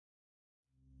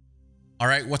All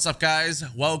right, what's up guys?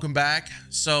 Welcome back.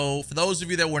 So for those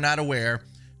of you that were not aware,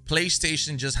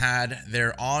 PlayStation just had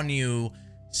their all new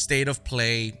State of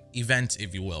Play event,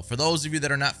 if you will. For those of you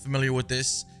that are not familiar with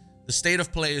this, the State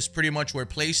of Play is pretty much where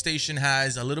PlayStation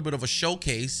has a little bit of a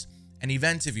showcase, an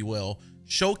event, if you will,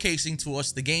 showcasing to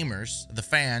us, the gamers, the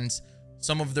fans,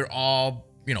 some of their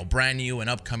all, brand new and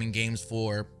upcoming games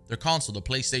for their console, the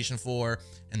PlayStation 4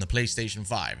 and the PlayStation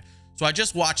 5. So I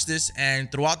just watched this,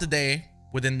 and throughout the day,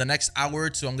 within the next hour or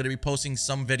two, I'm going to be posting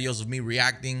some videos of me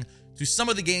reacting to some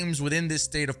of the games within this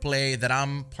State of Play that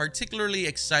I'm particularly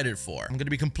excited for. I'm going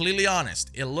to be completely honest.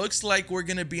 It looks like we're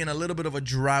going to be in a little bit of a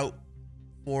drought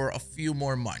for a few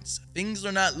more months. Things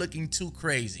are not looking too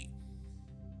crazy.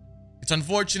 It's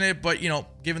unfortunate, but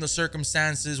given the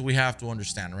circumstances, we have to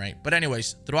understand, right? But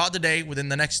anyways, throughout the day, within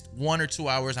the next 1 or 2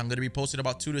 hours, I'm going to be posting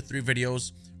about 2 to 3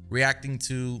 videos reacting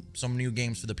to some new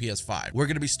games for the PS5. We're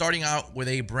going to be starting out with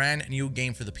a brand new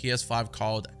game for the PS5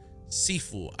 called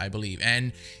SIFU, I believe.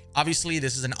 And obviously,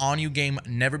 this is an all-new game,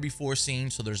 never before seen,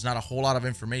 so there's not a whole lot of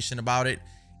information about it.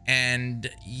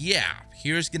 And yeah,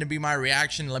 here's going to be my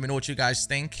reaction. Let me know what you guys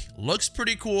think. Looks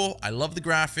pretty cool. I love the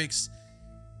graphics.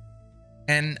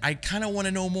 And I kind of want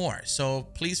to know more. So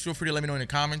please feel free to let me know in the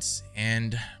comments.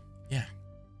 And yeah.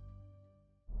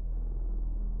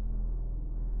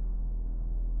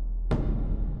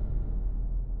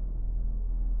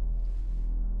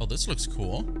 Oh, this looks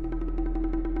cool.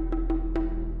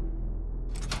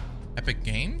 Epic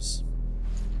Games?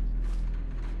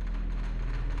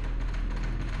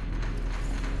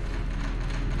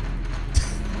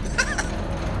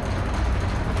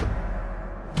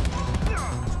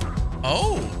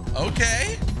 Oh,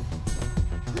 okay.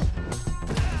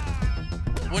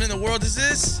 What in the world is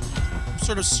this? Some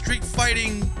sort of street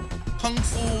fighting, kung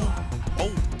fu.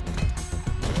 Oh.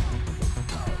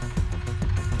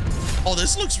 Oh,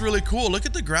 this looks really cool. Look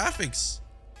at the graphics.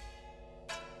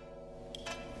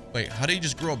 Wait, how do you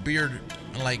just grow a beard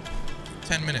in like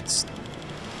 10 minutes?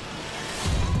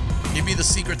 Give me the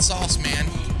secret sauce, man.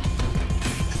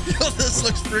 Yo, this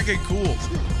looks freaking cool.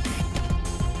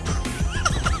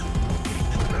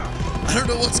 I don't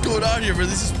know what's going on here, but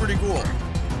this is pretty cool.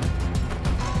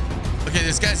 Okay,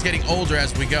 this guy's getting older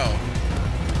as we go.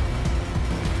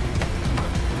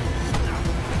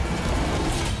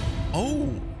 Oh,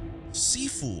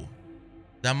 SIFU.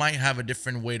 That might have a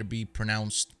different way to be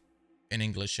pronounced in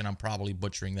English, and I'm probably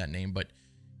butchering that name, but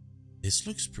this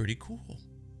looks pretty cool.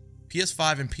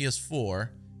 PS5 and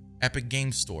PS4, Epic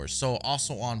Game Store. So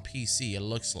also on PC, it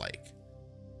looks like.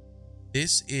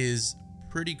 This is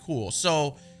pretty cool.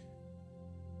 So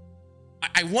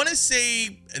I want to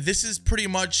say this is pretty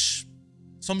much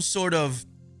some sort of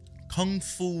Kung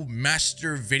Fu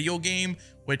Master video game,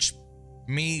 which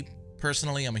me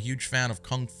personally, I'm a huge fan of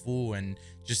Kung Fu and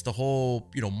just the whole,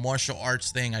 martial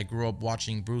arts thing. I grew up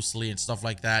watching Bruce Lee and stuff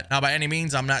like that. Now, by any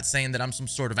means, I'm not saying that I'm some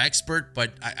sort of expert,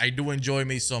 but I do enjoy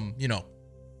me some,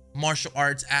 martial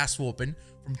arts ass whooping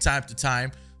from time to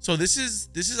time. So this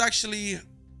is actually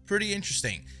pretty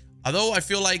interesting. Although I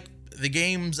feel like the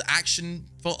game's action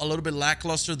felt a little bit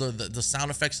lackluster, the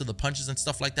sound effects of the punches and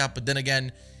stuff like that. But then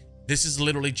again, this is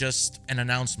literally just an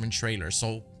announcement trailer,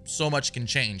 so much can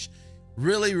change.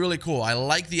 Really, really cool. I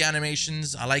like the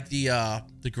animations. I like the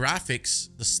graphics,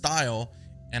 the style,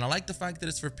 and I like the fact that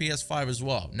it's for PS5 as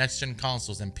well, next-gen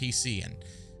consoles and PC. And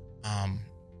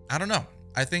I don't know.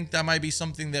 I think that might be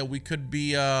something that we could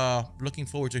be looking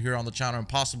forward to here on the channel, and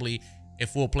possibly a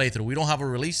full playthrough. We don't have a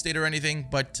release date or anything,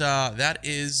 but that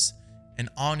is an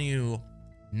all-new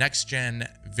next-gen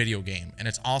video game, and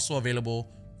it's also available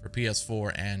for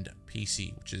PS4 and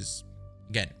PC, which is,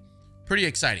 again, pretty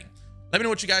exciting. Let me know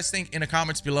what you guys think in the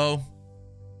comments below.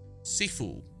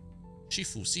 SIFU.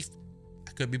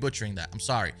 I could be butchering that. I'm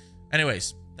sorry.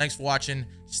 Anyways, thanks for watching.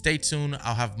 Stay tuned.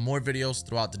 I'll have more videos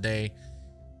throughout the day.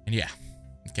 And yeah,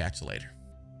 catch you later.